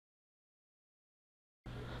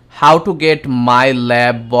how to get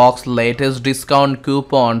Mylabbox latest discount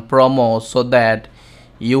coupon promo so that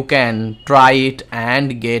you can try it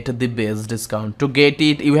and get the best discount. To get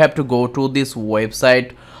it, you have to go to this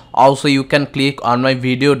website. Also, you can click on my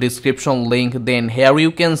video description link. Then here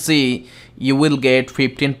you can see you will get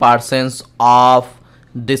 15% off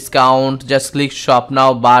discount. Just click shop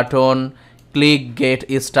now button, click get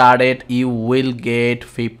started, you will get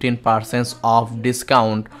 15% off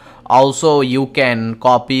discount. Also, you can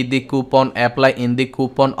copy the coupon, apply in the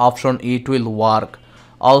coupon option, it will work.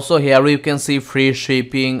 Also here you can see free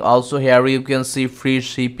shipping. Also here you can see free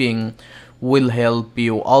shipping will help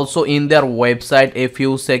you. Also in their website, a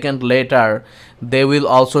few seconds later they will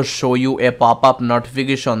also show you a pop-up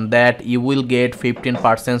notification that you will get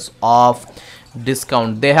 15% off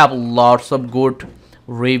discount. They have lots of good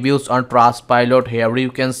reviews on Trustpilot. Here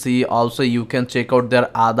you can see. Also you can check out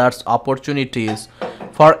their others opportunities.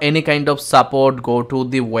 For any kind of support, go to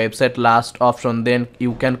the website last option, then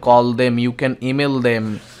you can call them, you can email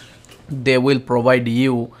them, they will provide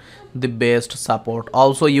you the best support.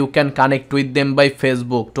 Also you can connect with them by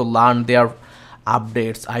Facebook to learn their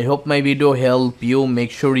updates. I hope my video helped you.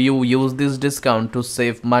 Make sure you use this discount to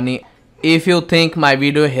save money. If you think my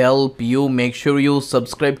video helped you, make sure you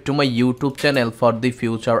subscribe to my YouTube channel for the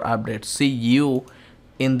future updates. See you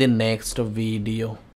in the next video.